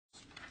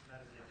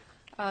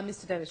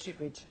Mr. David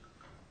Shoebridge.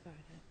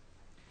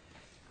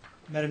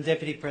 Madam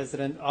Deputy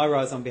President, I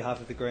rise on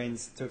behalf of the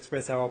Greens to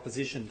express our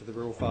opposition to the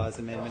Rural Fires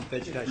Amendment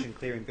Vegetation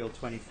Clearing Bill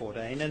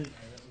 2014, and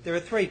there are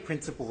three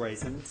principal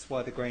reasons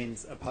why the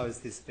Greens oppose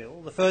this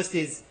bill. The first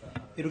is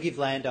it will give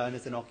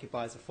landowners and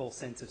occupiers a false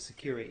sense of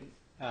security,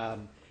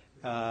 and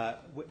a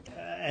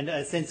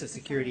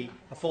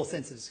false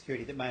sense of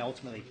security that may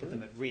ultimately put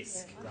them at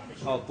risk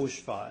of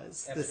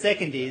bushfires. The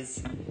second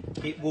is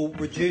it will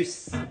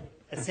reduce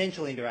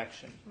essential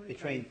interaction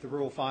between the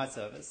Rural Fire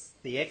Service,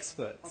 the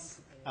experts,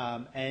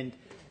 and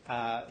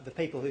the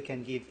people who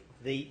can give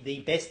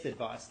the best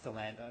advice to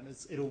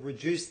landowners. It will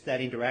reduce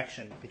that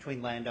interaction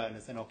between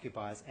landowners and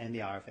occupiers and the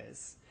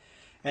RFS.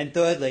 And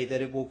thirdly,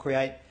 that it will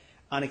create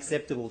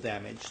unacceptable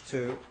damage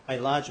to a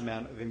large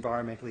amount of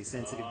environmentally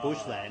sensitive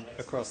bushland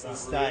across the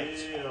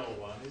state.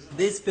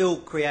 This bill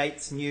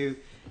creates new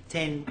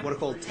what are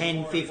called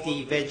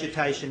 1050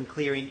 vegetation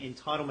clearing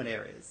entitlement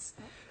areas.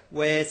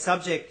 We're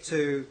subject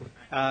to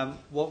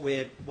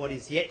what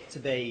is yet to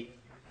be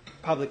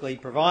publicly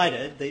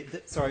provided,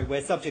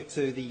 we're subject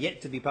to the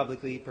yet to be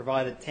publicly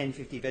provided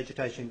 1050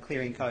 Vegetation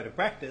Clearing Code of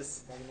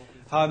Practice.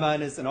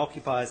 Homeowners and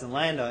occupiers and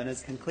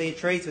landowners can clear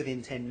trees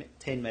within 10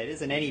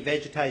 metres and any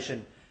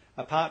vegetation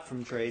apart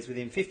from trees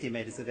within 50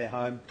 metres of their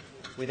home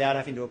without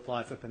having to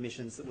apply for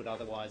permissions that would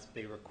otherwise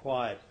be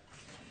required.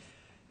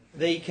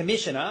 The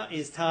Commissioner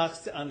is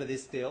tasked under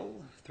this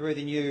bill, through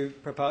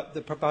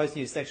the proposed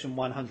new Section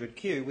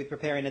 100Q, with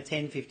preparing a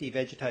 1050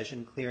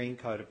 Vegetation Clearing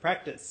Code of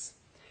Practice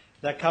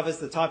that covers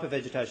the type of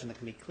vegetation that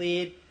can be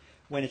cleared,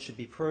 when it should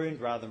be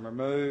pruned rather than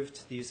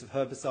removed, the use of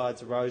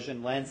herbicides,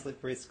 erosion,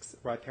 landslip risks,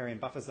 riparian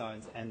buffer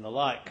zones and the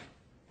like.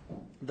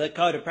 The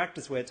Code of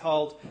Practice, we're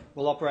told,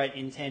 will operate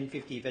in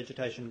 1050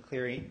 vegetation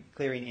clearing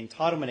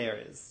entitlement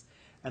areas,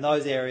 and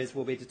those areas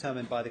will be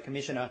determined by the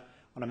Commissioner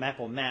on a map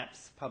or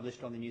maps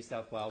published on the New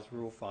South Wales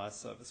Rural Fire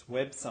Service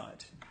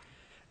website.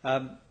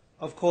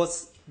 Of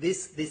course,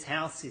 this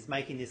House is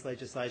making this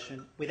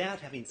legislation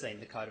without having seen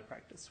the Code of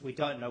Practice. We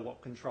don't know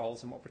what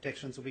controls and what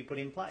protections will be put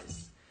in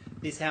place.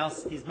 This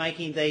House is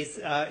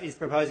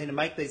proposing to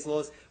make these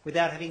laws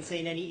without having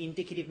seen any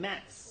indicative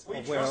maps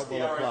of where it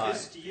will apply.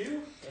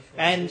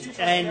 And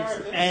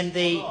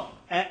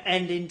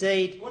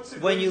indeed,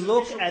 when you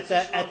look at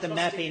the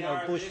mapping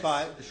of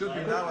bushfire,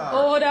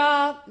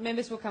 order.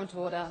 Members will come to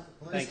order.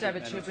 Mr.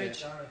 David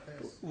Shoebridge.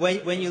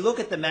 When you look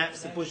at the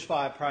maps of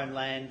bushfire-prone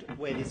land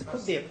where this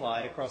could be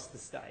applied across the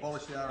state,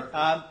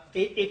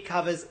 it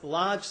covers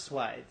large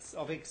swathes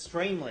of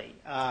extremely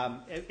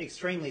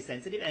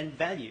sensitive and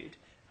valued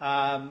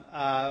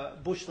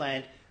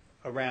bushland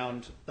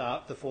around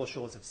the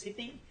foreshores of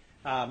Sydney,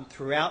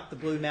 throughout the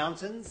Blue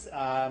Mountains,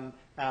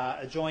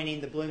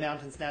 adjoining the Blue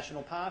Mountains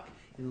National Park,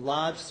 in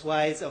large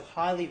swathes of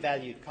highly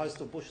valued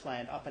coastal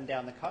bushland up and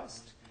down the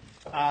coast,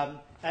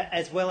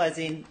 as well as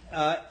in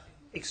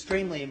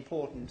extremely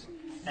important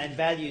and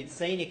valued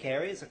scenic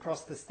areas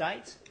across the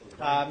state,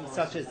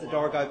 such as the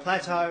Dorrigo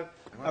Plateau,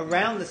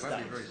 around the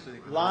state.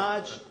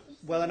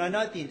 And I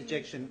note the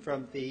interjection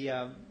from the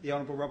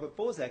Honourable Robert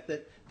Borzak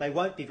that they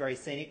won't be very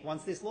scenic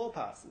once this law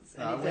passes.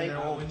 And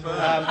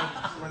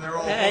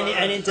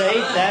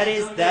indeed, that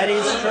is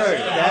true.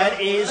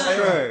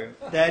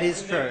 That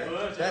is true.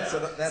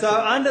 So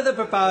under the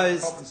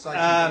proposed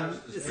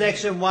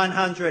Section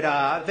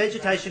 100R,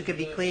 vegetation can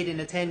be cleared in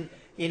a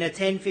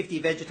 1050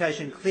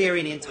 vegetation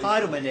clearing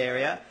entitlement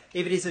area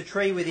if it is a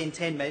tree within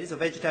 10 metres or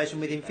vegetation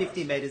within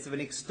 50 metres of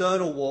an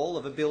external wall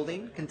of a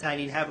building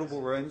containing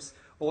habitable rooms,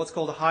 or what's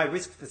called a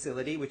high-risk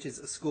facility, which is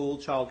a school,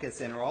 childcare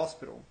centre or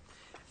hospital.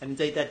 And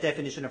indeed, that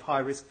definition of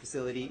high-risk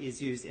facility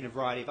is used in a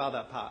variety of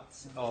other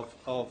parts of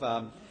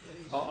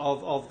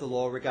the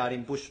law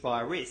regarding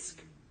bushfire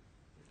risk.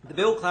 The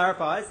bill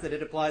clarifies that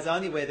it applies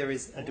only where there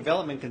is a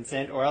development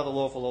consent or other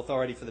lawful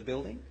authority for the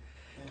building.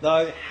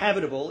 Though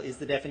habitable is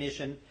the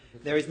definition,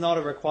 there is not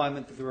a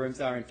requirement that the rooms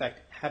are in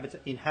fact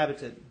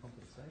inhabited.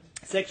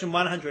 Section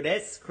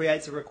 100S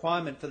creates a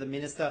requirement for the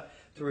Minister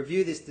to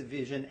review this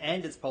division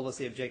and its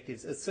policy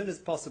objectives as soon as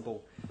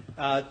possible,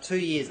 2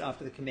 years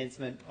after the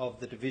commencement of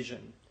the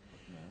division.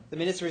 The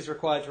Minister is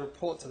required to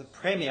report to the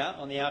Premier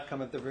on the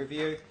outcome of the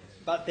review,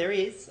 but there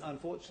is,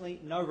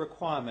 unfortunately, no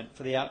requirement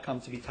for the outcome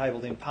to be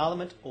tabled in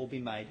Parliament or be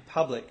made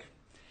public.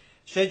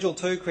 Schedule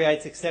 2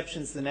 creates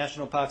exceptions to the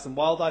National Parks and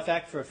Wildlife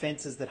Act for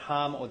offences that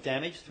harm or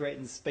damage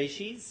threatened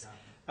species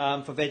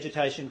for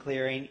vegetation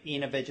clearing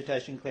in a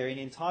vegetation clearing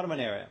entitlement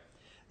area.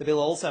 The bill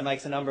also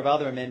makes a number of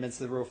other amendments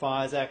to the Rural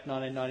Fires Act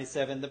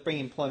 1997 that bring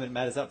employment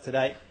matters up to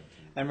date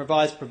and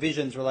revise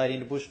provisions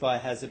relating to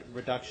bushfire hazard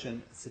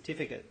reduction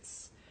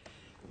certificates.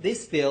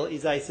 This bill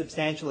is a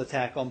substantial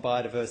attack on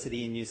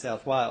biodiversity in New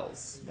South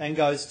Wales and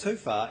goes too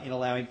far in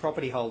allowing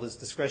property holders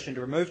discretion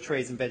to remove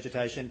trees and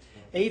vegetation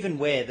even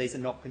where these are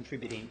not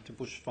contributing to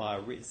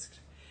bushfire risk.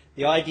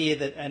 The idea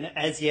that an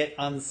as yet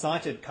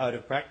unsighted code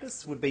of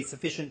practice would be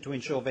sufficient to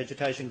ensure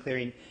vegetation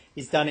clearing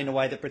is done in a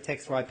way that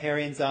protects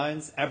riparian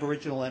zones,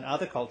 Aboriginal and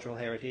other cultural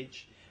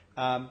heritage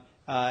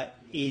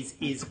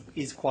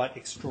is quite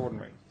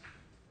extraordinary.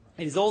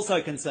 It is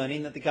also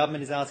concerning that the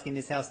government is asking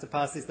this House to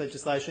pass this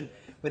legislation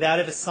without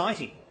ever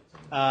citing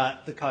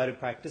the Code of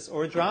Practice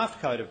or a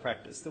draft Code of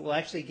Practice that will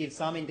actually give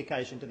some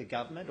indication to the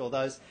government or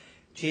those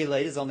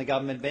cheerleaders on the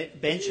government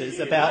benches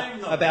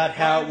about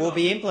how it will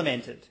be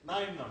implemented.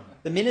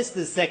 The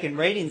Minister's second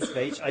reading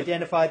speech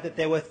identified that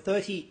there were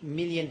 30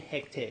 million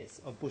hectares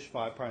of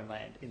bushfire-prone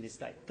land in this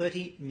state.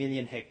 30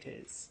 million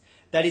hectares.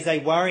 That is a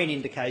worrying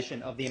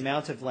indication of the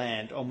amount of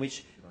land on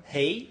which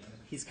he,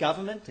 his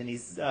government and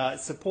his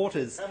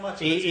supporters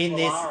in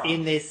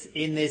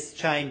this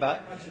chamber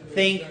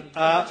think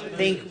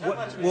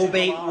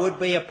would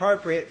be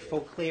appropriate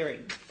for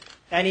clearing.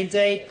 And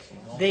indeed,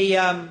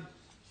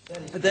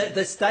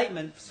 the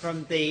statement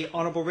from the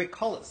Honourable Rick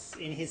Collis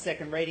in his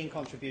second reading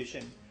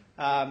contribution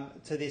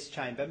to this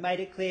chamber made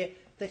it clear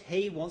that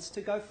he wants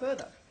to go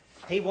further.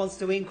 He wants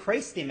to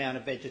increase the amount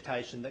of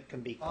vegetation that can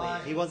be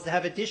cleared. He wants to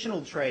have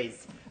additional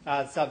trees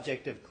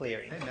subject of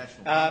clearing.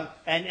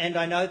 And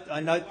I note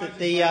that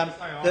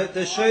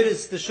the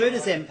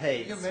Shooters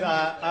MPs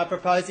are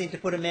proposing to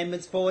put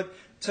amendments forward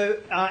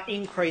to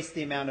increase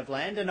the amount of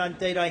land, and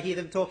indeed I hear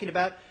them talking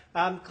about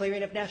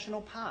clearing of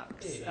national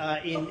parks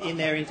in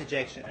their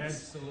interjections.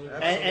 Absolutely.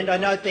 And I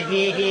note the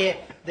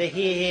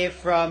hear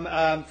from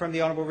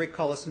the Honourable Rick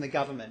Collis from the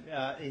government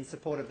in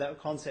support of that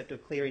concept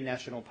of clearing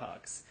national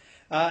parks.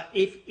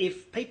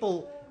 If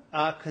people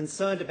are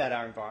concerned about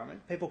our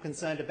environment, people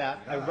concerned about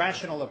a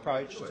rational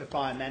approach to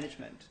fire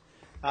management,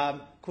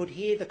 could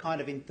hear the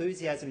kind of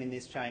enthusiasm in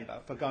this chamber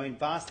for going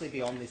vastly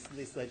beyond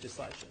this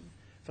legislation,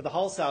 for the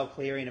wholesale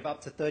clearing of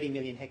up to 30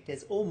 million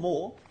hectares or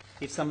more,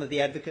 if some of the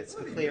advocates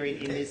for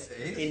clearing in this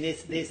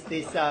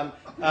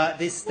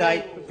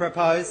state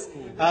propose,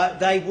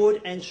 they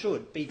would and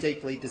should be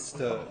deeply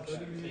disturbed.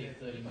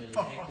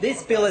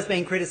 This bill has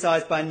been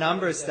criticised by a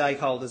number of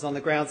stakeholders on the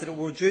grounds that it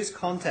will reduce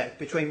contact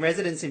between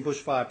residents in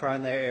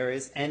bushfire-prone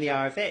areas and the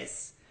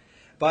RFS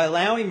by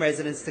allowing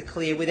residents to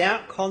clear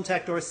without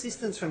contact or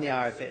assistance from the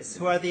RFS,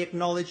 who are the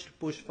acknowledged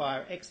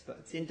bushfire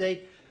experts.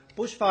 Indeed,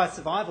 bushfire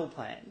survival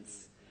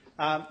plans,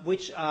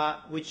 which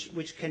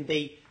can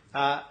be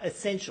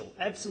essential,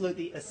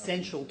 absolutely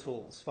essential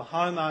tools for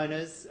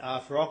homeowners,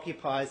 for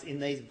occupiers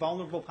in these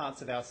vulnerable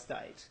parts of our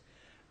state,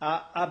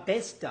 are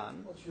best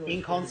done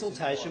in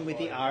consultation with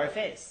the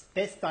RFS.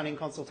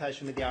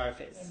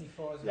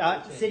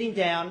 Sitting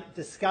down,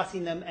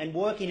 discussing them and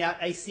working out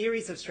a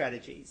series of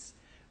strategies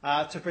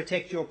to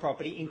protect your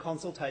property in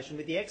consultation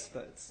with the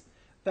experts.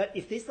 But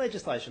if this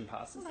legislation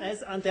passes,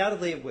 as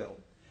undoubtedly it will,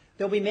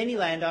 there will be many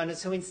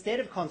landowners who,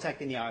 instead of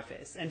contacting the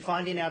RFS and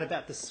finding out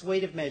about the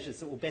suite of measures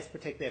that will best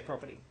protect their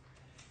property,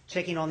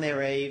 checking on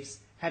their eaves,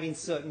 having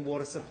certain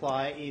water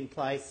supply in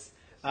place,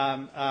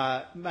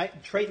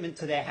 treatment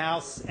to their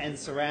house and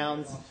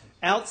surrounds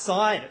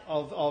outside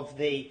of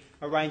the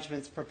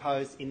arrangements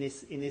proposed in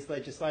this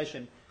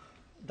legislation,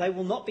 they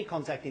will not be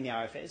contacting the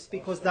RFS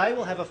because they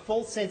will have a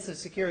false sense of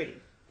security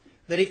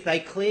that if they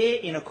clear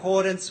in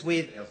accordance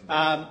with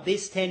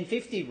this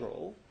 1050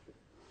 rule,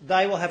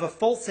 they will have a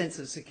false sense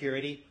of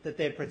security that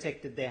they've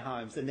protected their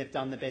homes and they've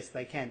done the best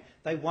they can.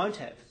 They won't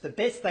have. The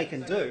best they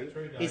can do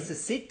is to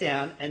sit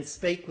down and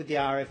speak with the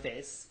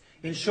RFS,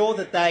 ensure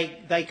that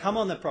they come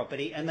on the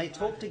property and they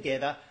talk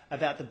together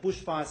about the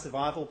bushfire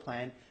survival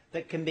plan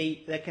that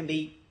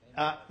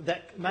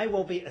may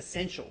well be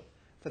essential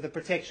for the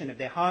protection of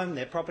their home,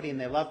 their property and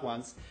their loved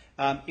ones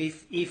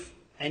if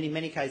and in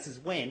many cases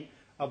when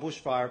a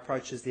bushfire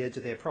approaches the edge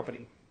of their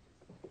property.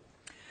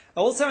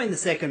 Also in the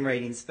second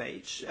reading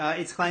speech,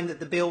 it's claimed that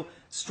the bill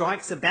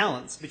strikes a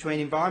balance between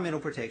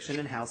environmental protection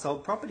and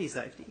household property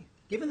safety.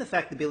 Given the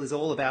fact the bill is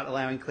all about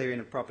allowing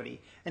clearing of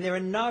property and there are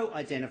no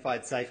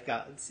identified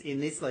safeguards in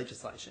this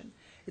legislation,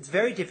 it's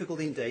very difficult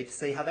indeed to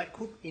see how that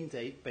could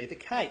indeed be the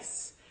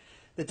case.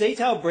 The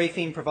detailed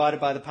briefing provided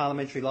by the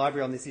Parliamentary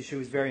Library on this issue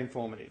is very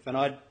informative, and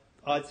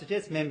I'd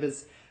suggest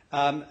members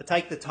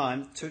take the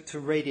time to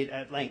read it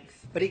at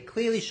length. But it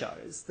clearly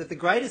shows that the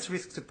greatest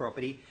risk to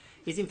property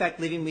is in fact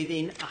living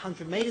within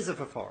 100 metres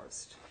of a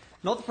forest,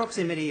 not the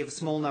proximity of a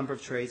small number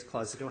of trees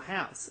closer to a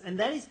house. And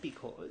that is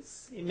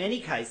because, in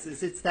many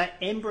cases, it's that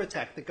ember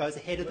attack that goes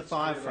ahead of the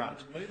fire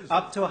front,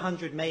 up to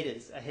 100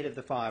 metres ahead of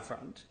the fire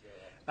front,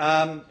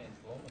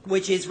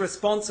 which is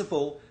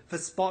responsible for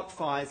spot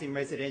fires in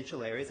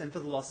residential areas and for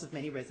the loss of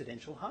many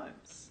residential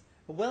homes,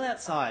 well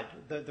outside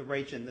the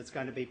region that's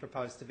going to be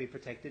proposed to be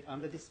protected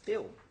under this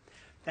bill.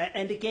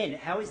 And again,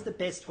 how is the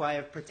best way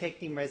of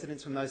protecting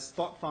residents from those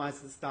spot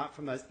fires that start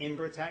from those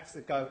ember attacks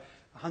that go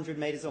 100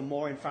 metres or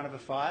more in front of a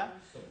fire?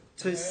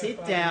 To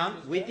sit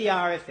down with the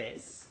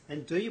RFS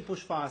and do your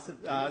bushfire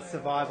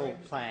survival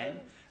plan,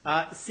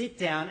 sit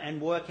down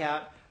and work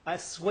out a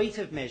suite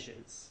of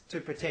measures to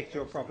protect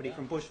your property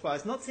from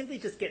bushfires, not simply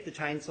just get the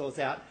chainsaws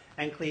out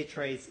and clear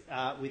trees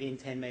within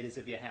 10 metres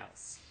of your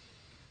house.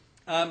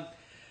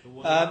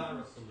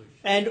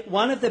 And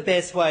one of the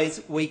best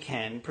ways we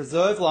can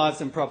preserve lives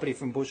and property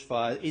from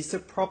bushfire is to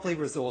properly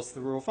resource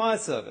the Rural Fire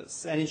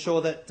Service and ensure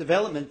that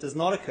development does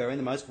not occur in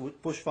the most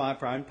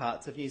bushfire-prone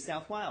parts of New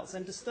South Wales.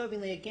 And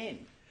disturbingly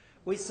again,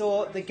 we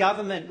saw the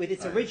government, with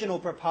its original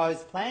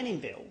proposed planning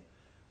bill,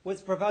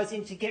 was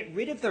proposing to get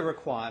rid of the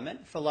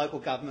requirement for local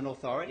government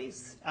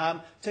authorities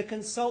to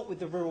consult with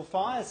the Rural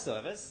Fire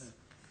Service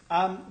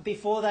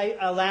before they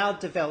allowed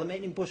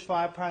development in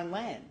bushfire-prone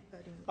land.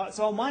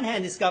 So on one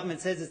hand, this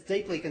government says it's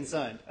deeply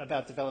concerned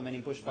about development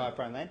in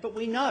bushfire-prone land, but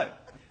we know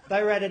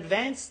they were at an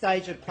advanced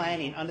stage of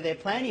planning under their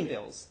planning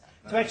bills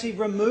to actually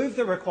remove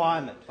the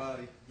requirement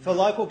for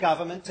local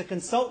government to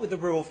consult with the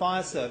Rural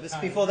Fire Service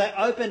before they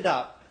opened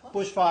up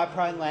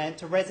bushfire-prone land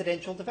to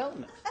residential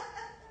development.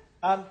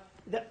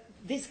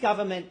 This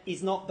government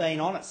is not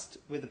being honest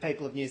with the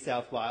people of New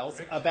South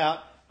Wales about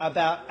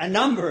a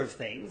number of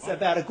things,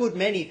 about a good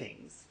many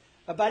things,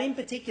 but in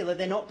particular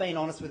they're not being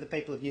honest with the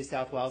people of New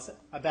South Wales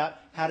about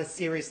how to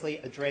seriously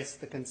address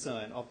the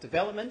concern of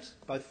development,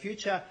 both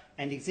future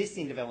and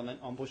existing development,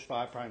 on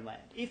bushfire-prone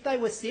land. If they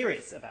were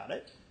serious about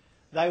it,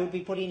 they would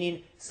be putting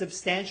in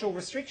substantial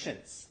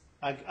restrictions,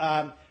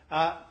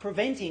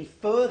 preventing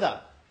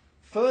further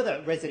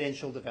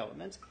residential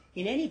development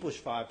in any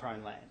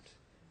bushfire-prone land.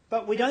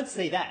 But we don't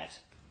see that.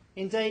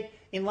 Indeed,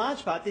 in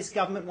large part, this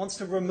government wants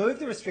to remove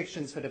the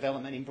restrictions for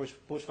development in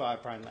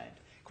bushfire-prone land,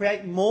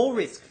 create more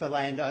risk for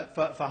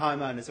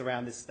homeowners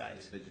around this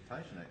state.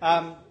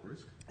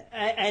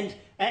 And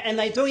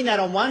they're doing that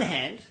on one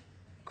hand,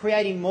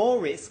 creating more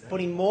risk,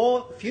 putting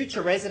more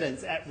future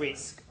residents at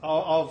risk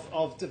of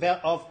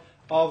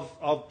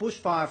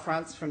bushfire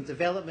fronts from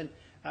development,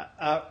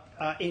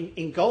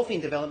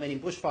 engulfing development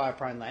in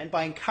bushfire-prone land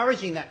by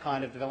encouraging that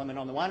kind of development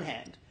on the one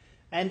hand,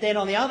 and then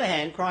on the other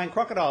hand crying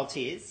crocodile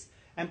tears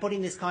and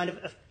putting this kind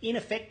of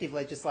ineffective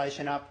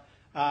legislation up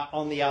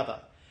on the other.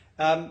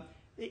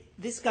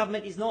 This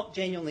government is not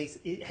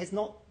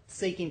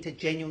seeking to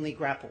genuinely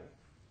grapple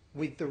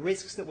with the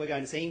risks that we're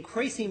going to see,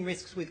 increasing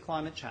risks with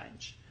climate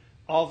change,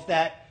 of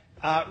that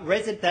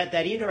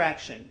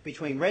interaction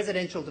between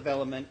residential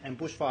development and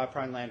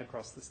bushfire-prone land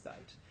across the state.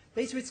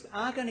 These risks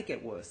are going to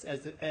get worse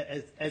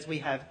as we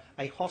have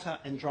a hotter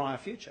and drier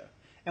future.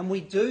 And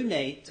we do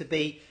need to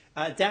be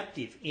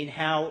adaptive in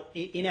our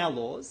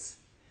laws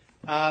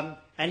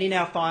and in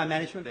our fire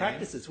management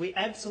practices. We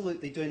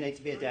absolutely do need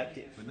to be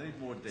adaptive. We need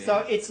more dams.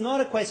 So it's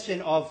not a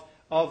question of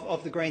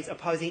the Greens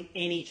opposing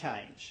any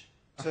change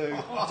to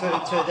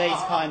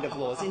these kind of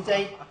laws.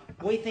 Indeed,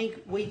 we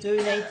think we do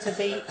need to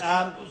be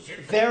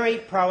very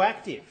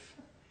proactive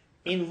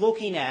in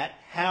looking at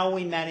how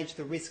we manage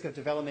the risk of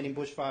development in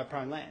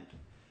bushfire-prone land,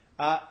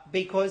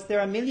 because there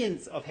are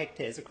millions of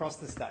hectares across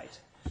the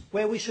state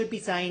where we should be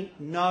saying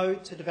no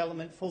to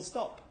development full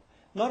stop,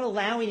 not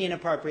allowing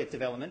inappropriate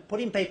development,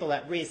 putting people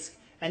at risk,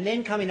 and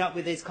then coming up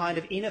with these kind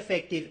of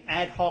ineffective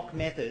ad hoc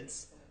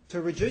methods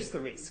to reduce the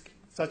risk,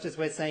 such as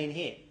we're seeing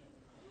here.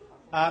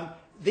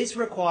 This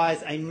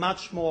requires a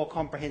much more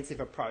comprehensive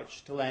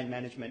approach to land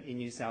management in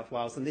New South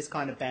Wales than this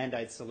kind of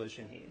band-aid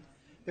solution here.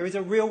 There is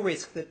a real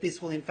risk that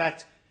this will in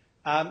fact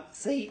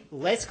see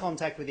less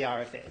contact with the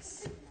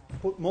RFS,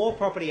 put more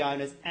property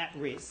owners at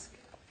risk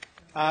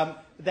than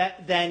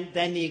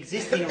the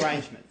existing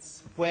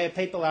arrangements, where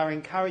people are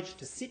encouraged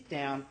to sit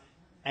down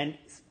and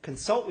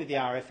consult with the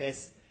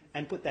RFS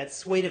and put that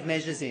suite of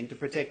measures in to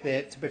protect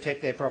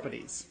their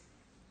properties.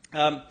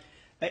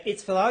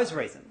 It's for those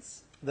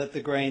reasons that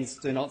the Greens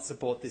do not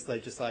support this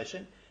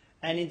legislation,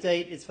 and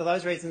indeed it's for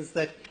those reasons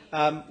that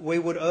we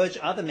would urge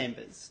other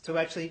members to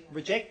actually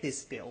reject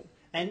this bill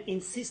and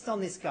insist on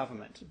this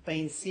government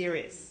being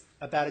serious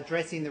about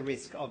addressing the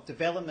risk of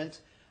development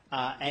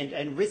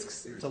and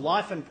risks to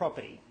life and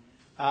property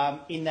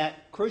in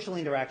that crucial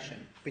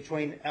interaction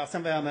between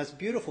some of our most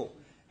beautiful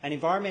and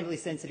environmentally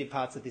sensitive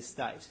parts of this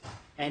state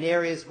and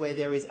areas where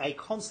there is a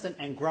constant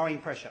and growing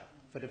pressure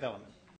for development.